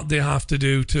what they have to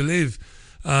do to live.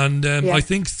 And I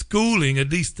think schooling, at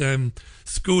least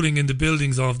schooling in the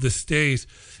buildings of the state,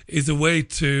 is a way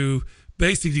to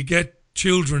basically get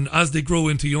children, as they grow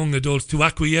into young adults, to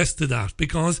acquiesce to that,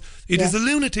 because it is a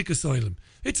lunatic asylum.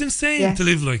 It's insane to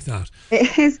live like that.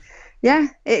 It is. Yeah,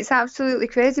 it's absolutely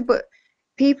crazy. But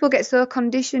people get so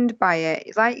conditioned by it.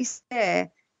 It's like you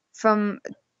say, from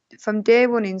day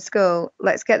one in school,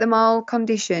 let's get them all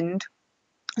conditioned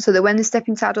so that when they step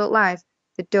into adult life,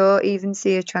 they don't even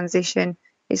see a transition.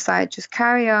 It's like, just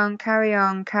carry on, carry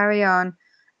on, carry on.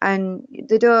 And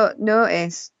they don't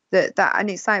notice that, and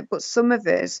it's like, but some of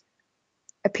us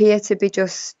appear to be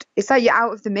just, it's like you're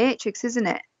out of the matrix, isn't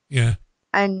it? Yeah.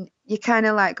 And you're kind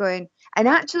of like going, and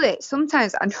actually,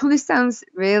 sometimes, I know this sounds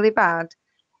really bad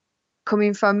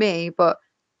coming from me, but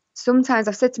sometimes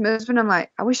I've said to my husband, I'm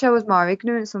like, I wish I was more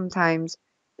ignorant sometimes,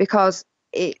 because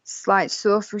it's like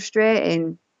so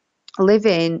frustrating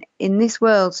living in this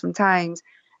world sometimes.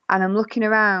 And I'm looking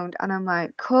around and I'm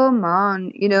like, come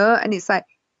on, and it's like,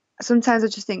 sometimes I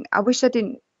just think, I wish I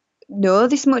didn't know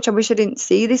this much. I wish I didn't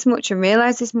see this much and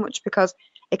realize this much, because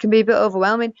it can be a bit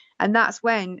overwhelming. And that's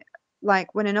when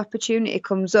an opportunity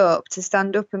comes up to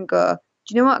stand up and go,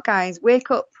 do you know what, guys,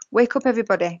 wake up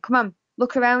everybody, come on,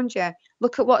 look around you,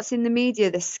 look at what's in the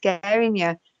media, they're scaring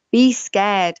you. Be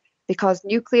scared, because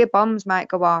nuclear bombs might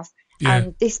go off,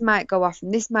 and this might go off,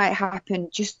 and this might happen.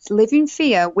 Just live in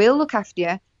fear. We'll look after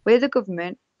you. We're the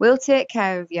government. We'll take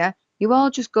care of you. You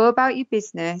all just go about your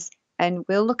business, and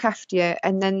we'll look after you.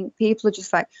 And then people are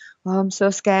just like, oh, I'm so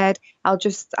scared. I'll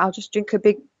just drink a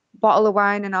big bottle of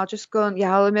wine, and I'll just go and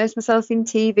I'll immerse myself in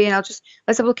TV, and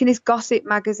let's have a look in this gossip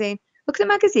magazine. Look at the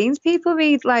magazines people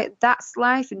read, like That's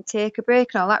Life and Take a Break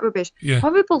and all that rubbish.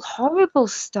 Horrible, horrible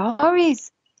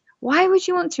stories. Why would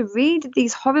you want to read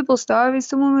these horrible stories?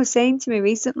 Someone was saying to me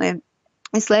recently,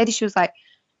 this lady, she was like,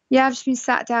 yeah, I've just been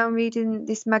sat down reading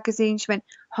this magazine. She went,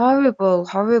 horrible,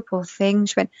 horrible things.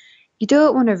 She went, you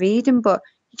don't want to read them, but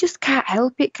you just can't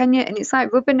help it, can you? And it's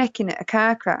like rubbernecking at a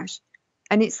car crash.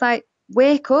 And it's like,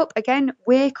 wake up,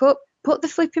 put the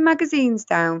flipping magazines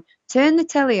down, turn the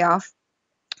telly off,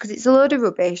 because it's a load of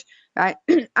rubbish, right?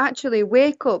 Actually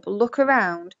wake up, look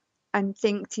around and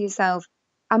think to yourself,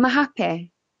 am I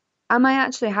happy? Am I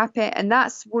actually happy? And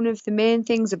that's one of the main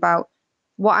things about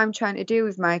what I'm trying to do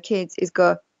with my kids is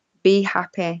go, be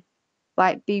happy,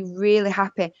 like be really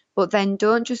happy, but then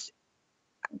don't just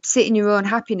sit in your own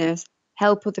happiness,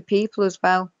 help other people as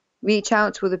well. Reach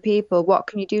out to other people. What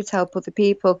can you do to help other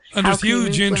people? And there's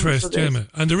huge interest, Gemma.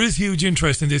 And there is huge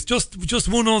interest in this. Just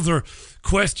one other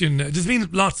question. There's been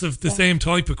lots of the same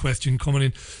type of question coming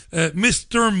in.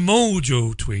 Mr.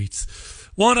 Mojo tweets,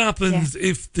 what happens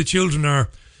if the children are,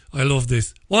 I love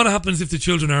this, what happens if the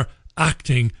children are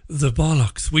acting the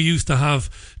bollocks? We used to have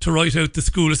to write out the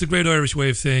school. It's a great Irish way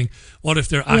of saying, what if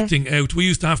they're acting out? We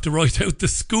used to have to write out the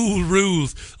school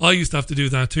rules. I used to have to do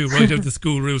that too, write out the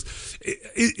school rules.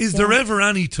 Is there ever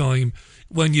any time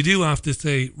when you do have to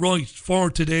say, right, for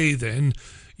today then,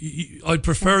 I'd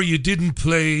prefer you didn't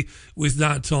play with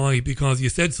that toy because you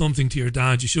said something to your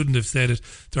dad, you shouldn't have said it,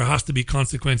 there has to be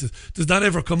consequences. Does that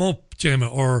ever come up, Gemma,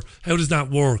 or how does that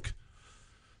work?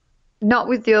 Not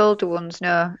with the older ones,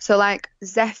 no. So like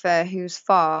Zephyr, who's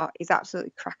 4, is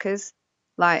absolutely crackers,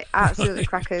 like absolutely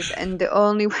crackers. And the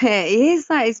only way, he is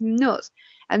like, it's nuts.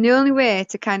 And the only way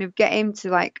to kind of get him to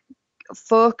like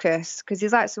focus, because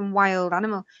he's like some wild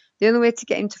animal, the only way to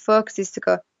get him to focus is to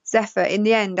go, Zephyr, in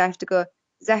the end I have to go,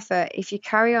 Zephyr, if you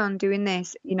carry on doing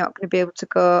this, you're not going to be able to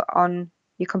go on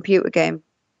your computer game.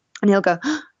 And he'll go,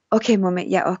 okay, mummy,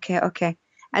 yeah, okay.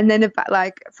 And then about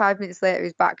like 5 minutes later,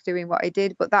 he's back doing what he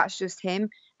did. But that's just him.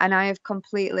 And I have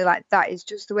completely, like, that is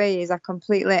just the way he is. I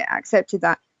completely accepted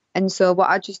that. And so what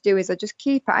I just do is I just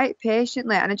keep at it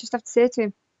patiently. And I just have to say to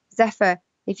him, Zephyr,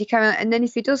 if you carry on. And then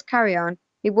if he does carry on,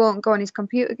 he won't go on his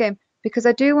computer game. Because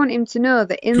I do want him to know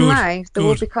that in life, there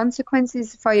will be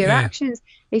consequences for your actions.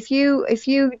 If you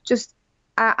just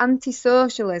are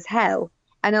antisocial as hell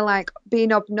and are like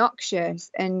being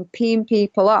obnoxious and peeing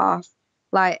people off,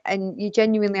 like, and you're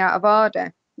genuinely out of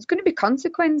order, there's going to be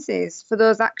consequences for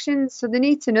those actions. So they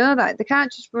need to know that they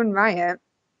can't just run riot.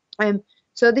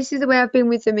 So this is the way I've been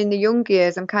with them in the young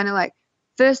years. I'm kind of like,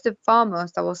 first and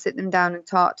foremost, I will sit them down and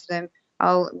talk to them.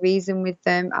 I'll reason with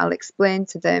them. I'll explain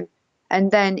to them. And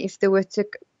then if they were to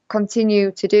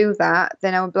continue to do that,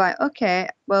 then I would be like, okay,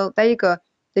 well, there you go.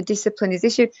 The discipline is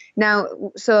issued.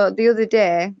 Now, so the other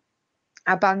day,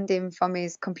 I banned him from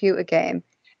his computer game.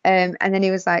 And then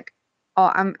he was like,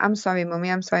 oh, I'm sorry,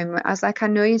 mummy, I'm sorry, mummy. I was like, I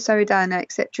know you're sorry, darling, I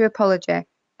accept your apology.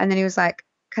 And then he was like,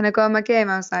 can I go on my game?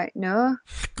 I was like, no.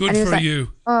 Good for like,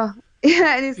 you. Oh,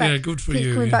 yeah. And he's like, yeah, good for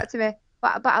you. Coming back to me.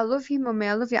 But I love you, mummy,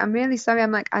 I love you. I'm really sorry.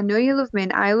 I'm like, I know you love me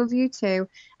and I love you too.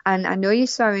 And I know you're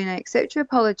sorry and I accept your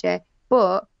apology.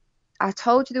 But I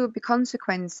told you there would be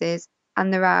consequences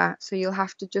and there are. So you'll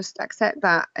have to just accept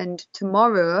that. And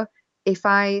tomorrow, if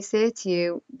I say to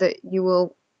you that you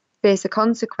will face a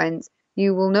consequence,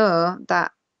 you will know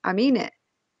that I mean it.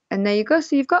 And there you go.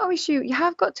 So you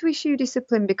have got to issue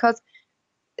discipline because,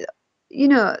 you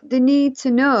know, they need to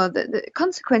know that the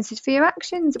consequences for your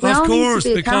actions. We all need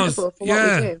to be accountable for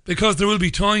what we do. Because there will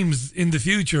be times in the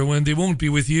future when they won't be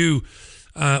with you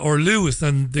or Lewis,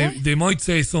 and they might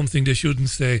say something they shouldn't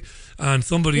say, and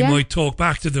somebody might talk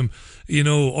back to them, you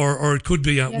know, or it could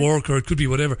be at work, or it could be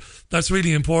whatever. That's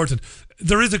really important.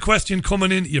 There is a question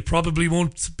coming in. You probably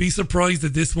won't be surprised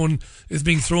that this one is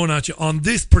being thrown at you on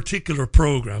this particular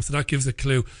programme. So that gives a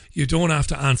clue. You don't have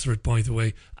to answer it, by the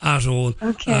way, at all.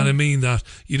 Okay. And I mean that.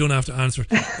 You don't have to answer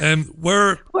it.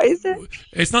 What is it?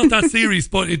 It's not that serious,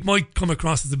 but it might come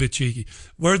across as a bit cheeky.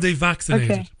 Were they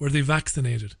vaccinated? Okay. Were they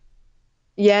vaccinated?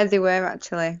 Yeah, they were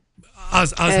actually.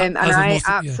 And I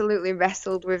absolutely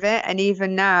wrestled with it. And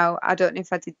even now, I don't know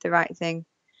if I did the right thing.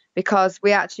 Because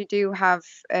we actually do have...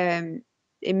 in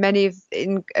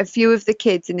a few of the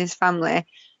kids in this family,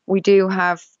 we do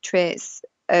have traits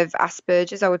of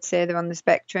Asperger's. I would say they're on the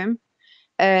spectrum.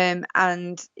 And,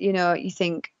 you know, you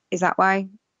think, is that why?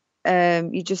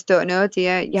 You just don't know, do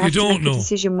you? You have to make a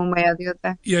decision one way or the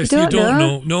other. Yes, you don't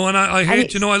know. No, and I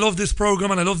hate, you know, I love this programme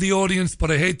and I love the audience,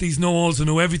 but I hate these know-alls who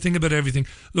know everything about everything.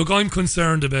 Look, I'm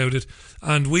concerned about it,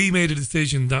 and we made a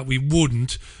decision that we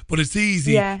wouldn't, but it's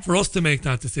easy for us to make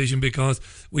that decision because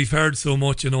we've heard so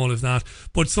much and all of that.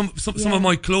 But some of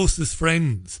my closest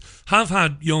friends have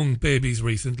had young babies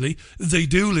recently. They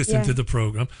do listen to the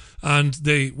programme, and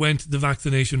they went the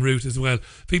vaccination route as well.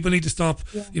 People need to stop,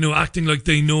 you know, acting like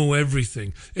they know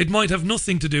everything. It might have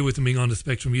nothing to do with them being on the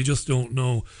spectrum. You just don't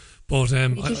know. But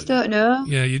you just don't know.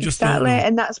 Yeah, you just don't know.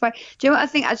 And that's why. Do you know what I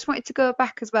think? I just wanted to go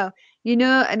back as well. You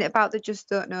know, and about the just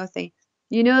don't know thing.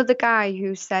 You know, the guy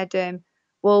who said,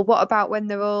 well, what about when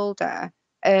they're older?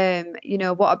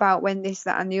 What about when this,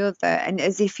 that, and the other? And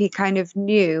as if he kind of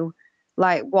knew,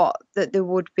 like, that there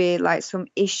would be like some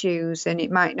issues and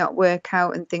it might not work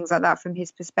out and things like that from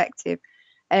his perspective.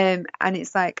 And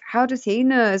it's like, how does he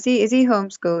know? Is he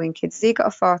homeschooling kids? Has he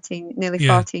got a nearly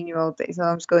 14-year-old that he's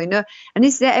homeschooling? No. And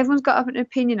this is it. Everyone's got an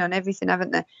opinion on everything,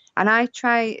 haven't they? And I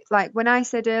try, like when I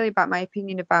said earlier about my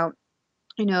opinion about,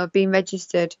 being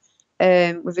registered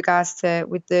with regards to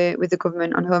with the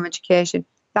government on home education,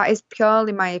 that is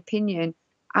purely my opinion.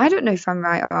 I don't know if I'm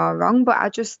right or wrong,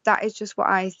 but that is just what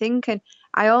I think. And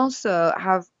I also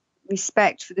have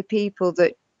respect for the people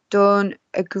that don't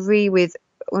agree with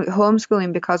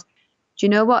homeschooling, because do you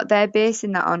know what? They're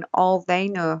basing that on all they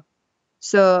know.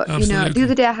 So, Absolutely. the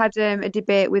other day I had a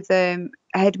debate with a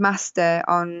headmaster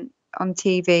on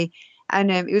TV, and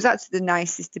it was actually the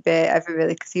nicest debate ever,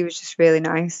 really, because he was just really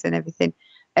nice and everything.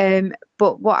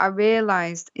 But what I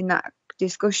realised in that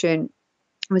discussion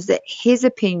was that his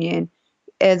opinion,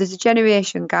 there's a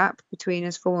generation gap between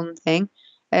us, for one thing.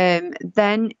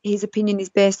 Then his opinion is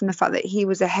based on the fact that he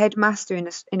was a headmaster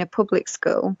in a public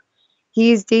school.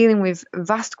 He is dealing with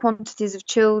vast quantities of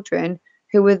children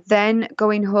who are then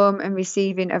going home and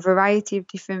receiving a variety of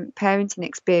different parenting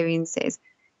experiences.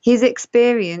 His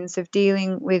experience of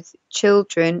dealing with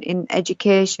children in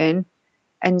education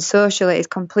and socially is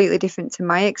completely different to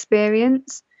my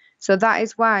experience. So that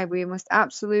is why we must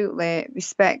absolutely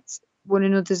respect one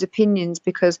another's opinions,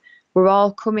 because we're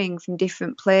all coming from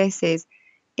different places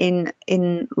in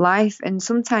life. And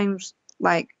sometimes,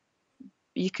 like,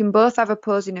 you can both have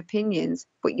opposing opinions,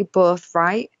 but you're both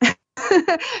right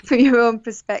from your own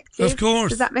perspective. Of course.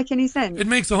 Does that make any sense? It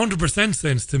makes 100%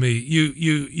 sense to me.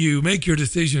 You make your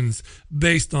decisions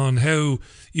based on how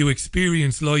you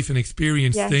experience life and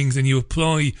experience things, and you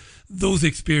apply those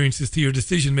experiences to your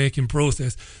decision-making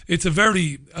process. It's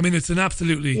it's an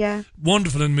absolutely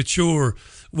wonderful and mature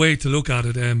way to look at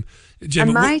it.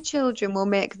 Gemma, and my children will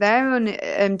make their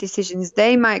own decisions.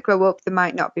 They might grow up, they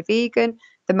might not be vegan,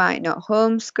 they might not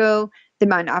homeschool, they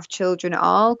might not have children at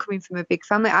all, coming from a big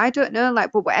family. I don't know,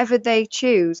 but whatever they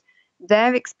choose,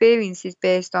 their experience is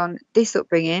based on this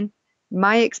upbringing.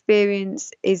 My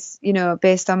experience is,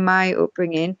 based on my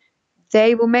upbringing.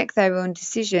 They will make their own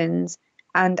decisions.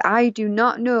 And I do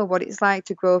not know what it's like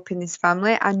to grow up in this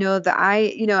family. I know that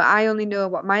I only know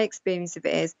what my experience of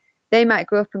it is. They might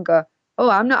grow up and go, oh,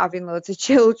 I'm not having loads of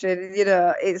children.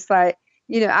 It's like,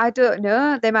 I don't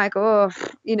know. They might go,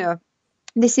 oh,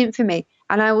 this isn't for me.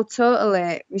 And I will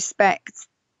totally respect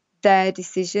their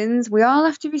decisions. We all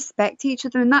have to respect each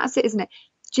other, and that's it, isn't it?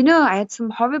 Do you know, I had some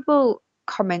horrible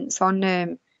comments on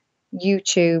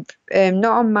YouTube,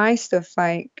 not on my stuff,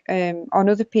 on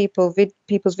other people's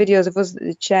videos of us that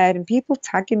they shared, and people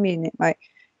tagging me in it,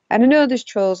 and I know there's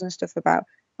trolls and stuff about,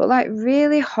 but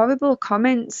really horrible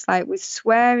comments, with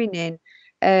swearing in,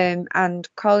 and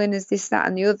calling us this, that,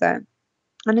 and the other.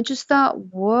 And I just thought,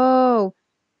 whoa,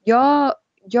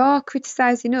 you're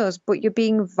criticizing us, but you're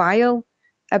being vile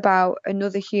about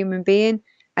another human being.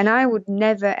 And I would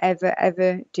never, ever,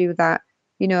 ever do that.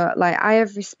 I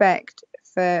have respect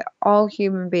for all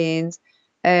human beings,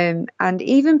 and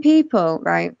even people,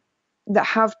 right, that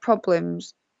have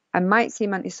problems and might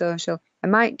seem antisocial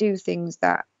and might do things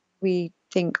that we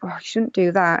think, oh, you shouldn't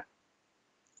do that.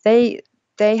 They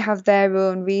have their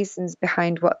own reasons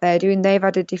behind what they're doing. They've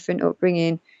had a different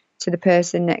upbringing to the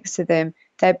person next to them.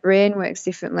 Their brain works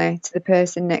differently to the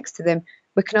person next to them.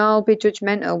 We can all be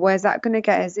judgmental. Where's that going to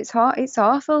get us? It's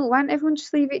awful. Why don't everyone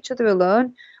just leave each other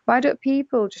alone? Why don't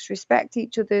people just respect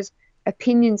each other's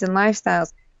opinions and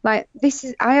lifestyles? I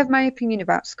have my opinion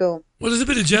about school. Well, there's a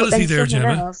bit of jealousy there,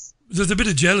 Gemma. There's a bit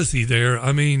of jealousy there.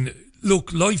 I mean,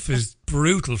 look, life is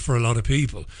brutal for a lot of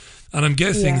people. And I'm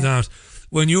guessing that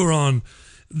when you're on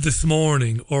This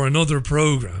Morning or another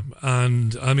program,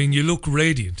 and I mean, you look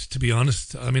radiant, to be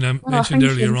honest. I mean, I mentioned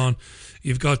earlier on,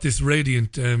 you've got this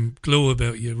radiant glow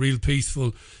about you, real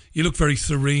peaceful. You look very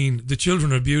serene. The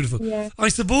children are beautiful. Yeah. I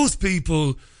suppose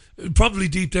people, probably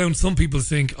deep down, some people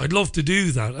think, I'd love to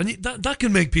do that. And that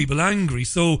can make people angry.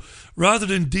 So rather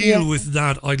than deal with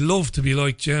that, I'd love to be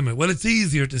like Gemma. Well, it's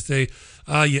easier to say,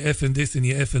 you effing this and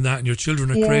you effing that and your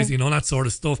children are crazy and all that sort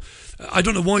of stuff. I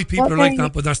don't know why people are like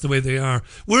that, but that's the way they are.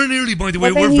 We're nearly, by the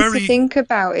way, we're very... to think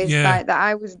about is that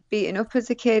I was beaten up as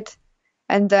a kid,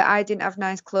 and that I didn't have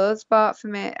nice clothes bought for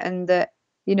me, and that,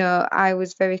 I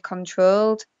was very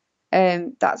controlled.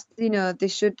 That's,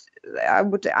 I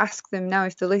would ask them now,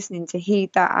 if they're listening, to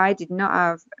heed that I did not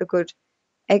have a good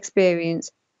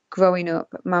experience growing up.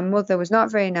 My mother was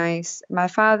not very nice. My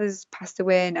father's passed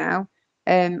away now.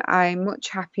 I'm much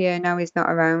happier now he's not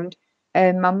around.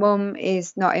 My mum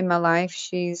is not in my life.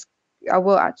 I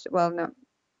will actually, well, no,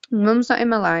 my mum's not in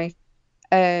my life.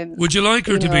 Would you like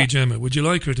her to know, be, Gemma? Would you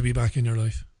like her to be back in your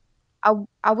life?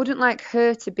 I wouldn't like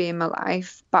her to be in my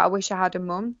life, but I wish I had a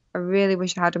mum. I really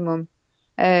wish I had a mum.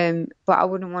 But I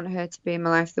wouldn't want her to be in my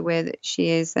life the way that she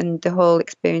is and the whole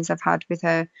experience I've had with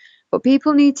her. But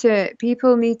people need to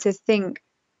think,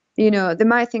 they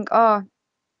might think, oh,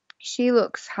 she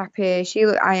looks happy.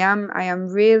 I am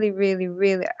really, really,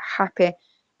 really happy.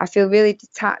 I feel really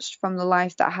detached from the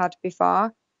life that I had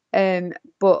before.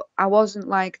 But I wasn't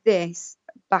like this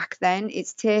back then.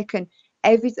 It's taken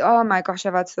oh my gosh,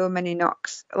 I've had so many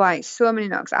knocks, like so many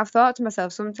knocks. I've thought to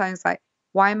myself sometimes, like,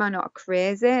 why am I not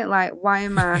crazy? Like, why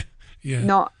am I Yeah.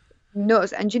 not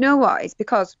nuts? And you know what? It's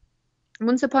because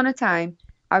once upon a time,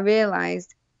 I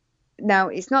realised, now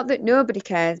it's not that nobody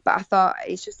cares, but I thought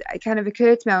it kind of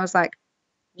occurred to me. I was like,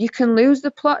 you can lose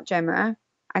the plot, Gemma,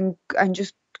 and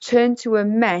just turn to a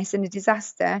mess and a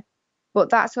disaster, but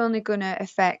that's only going to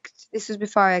affect, this was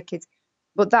before I had kids,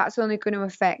 but that's only going to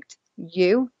affect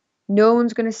you. No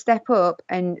one's going to step up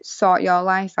and sort your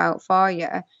life out for you.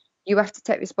 You have to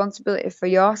take responsibility for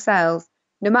yourself,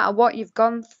 no matter what you've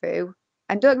gone through.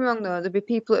 And don't get me wrong, though, there'll be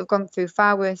people that have gone through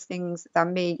far worse things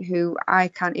than me, who I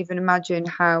can't even imagine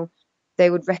how they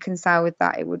would reconcile with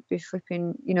that. It would be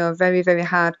flipping, very, very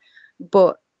hard.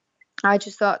 But I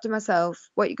just thought to myself,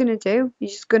 what are you going to do? You're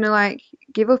just going to like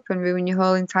give up and ruin your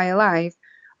whole entire life?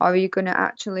 Or are you going to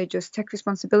actually just take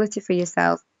responsibility for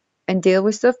yourself and deal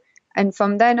with stuff? And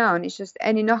from then on, it's just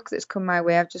any knock that's come my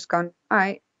way, I've just gone, all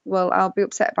right, well, I'll be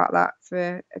upset about that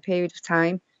for a period of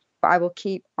time, but I will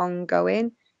keep on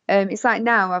going. It's like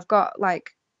now I've got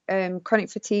like chronic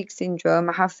fatigue syndrome.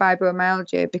 I have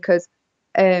fibromyalgia because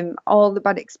all the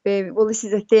bad experience, well, this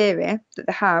is a theory that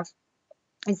they have,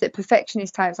 is that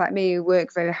perfectionist types like me who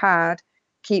work very hard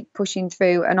keep pushing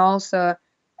through, and also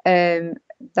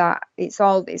that it's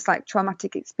like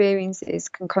traumatic experiences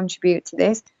can contribute to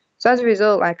this. So as a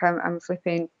result, like I'm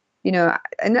flipping,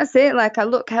 and that's it. Like I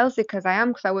look healthy because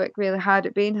I work really hard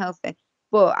at being healthy,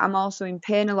 but I'm also in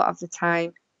pain a lot of the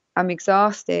time. I'm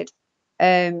exhausted,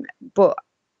 but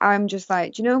I'm just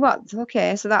like, do you know what?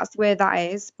 Okay, so that's the way that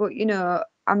is. But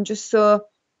I'm just so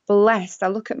blessed. I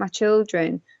look at my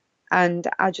children, and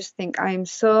I just think I am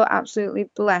so absolutely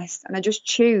blessed, and I just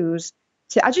choose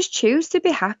to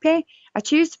be happy. I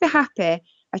choose to be happy.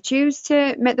 I choose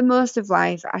to make the most of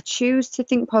life. I choose to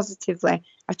think positively.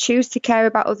 I choose to care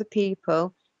about other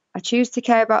people. I choose to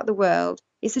care about the world.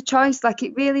 It's a choice. Like,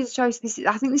 it really is a choice.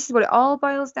 I think this is what it all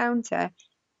boils down to.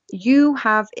 You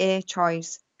have a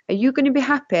choice. Are you going to be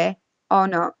happy or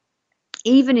not?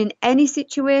 Even in any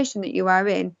situation that you are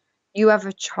in, you have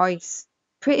a choice.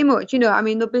 Pretty much,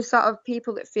 there'll be sort of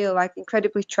people that feel like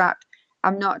incredibly trapped.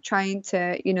 I'm not trying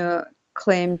to,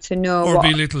 claim to know or what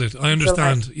belittle it. I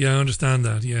understand. Yeah, I understand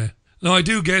that. Yeah. No, I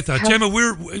do get that. Gemma,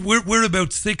 we're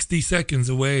about 60 seconds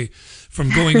away from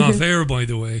going off air, by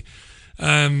the way.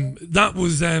 That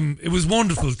was it was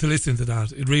wonderful to listen to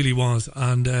that. It really was.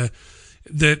 And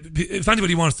if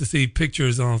anybody wants to see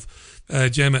pictures of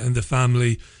Gemma and the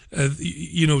family,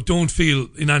 don't feel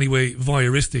in any way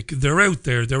voyeuristic. They're out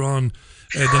there. They're on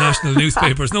the national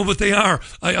newspapers. No, but they are.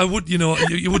 I would, you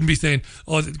wouldn't be saying,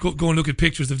 oh, go and look at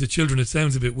pictures of the children. It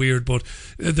sounds a bit weird, but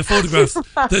the photographs,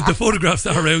 the photographs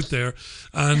are out there,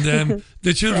 and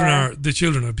the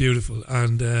children are beautiful,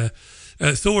 and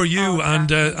so are you,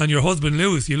 and your husband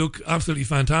Lewis. You look absolutely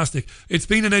fantastic. It's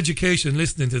been an education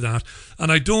listening to that,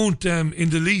 and I don't in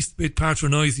the least bit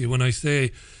patronise you when I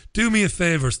say, do me a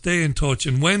favour, stay in touch,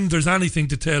 and when there's anything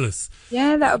to tell us,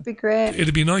 yeah, that would be great.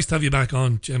 It'd be nice to have you back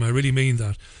on, Gemma. I really mean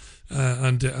that,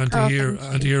 and to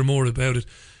hear more about it.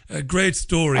 A great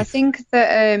story. I think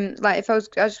that I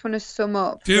just want to sum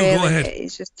up. Go ahead.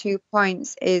 It's just 2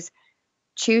 points: is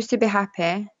choose to be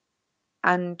happy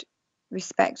and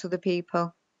respect other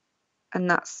people,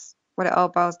 and that's what it all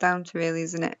boils down to, really,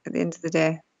 isn't it? At the end of the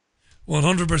day.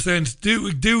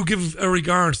 100%. Do give a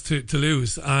regards to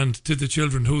Lewis and to the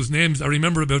children, whose names I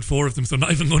remember about 4 of them, so I'm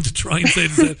not even going to try and say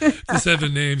the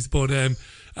 7 names, but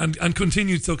and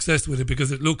continued success with it,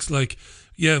 because it looks like,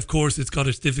 yeah, of course it's got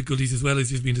its difficulties as well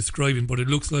as you've been describing, but it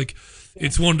looks like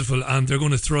it's wonderful, and they're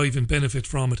going to thrive and benefit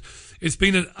from it. It's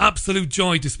been an absolute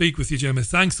joy to speak with you, Gemma.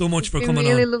 Thanks so much for coming on. It's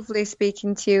been really lovely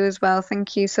speaking to you as well.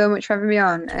 Thank you so much for having me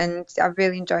on, and I've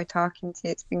really enjoyed talking to you.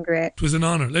 It's been great. It was an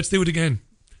honour. Let's do it again.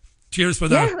 Cheers for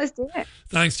that. Yeah, let's do it.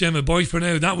 Thanks, Gemma. Bye for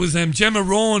now. That was Gemma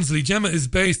Rawnsley. Gemma is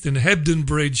based in Hebden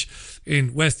Bridge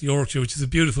in West Yorkshire, which is a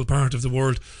beautiful part of the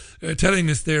world, telling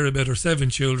us there about her 7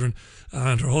 children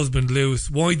and her husband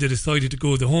Lewis, why they decided to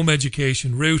go the home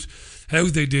education route, how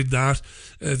they did that,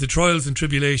 the trials and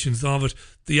tribulations of it,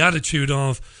 the attitude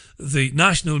of the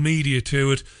national media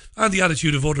to it, and the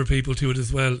attitude of other people to it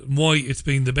as well, why it's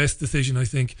been the best decision, I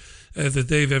think, that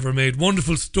they've ever made.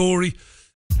 Wonderful story.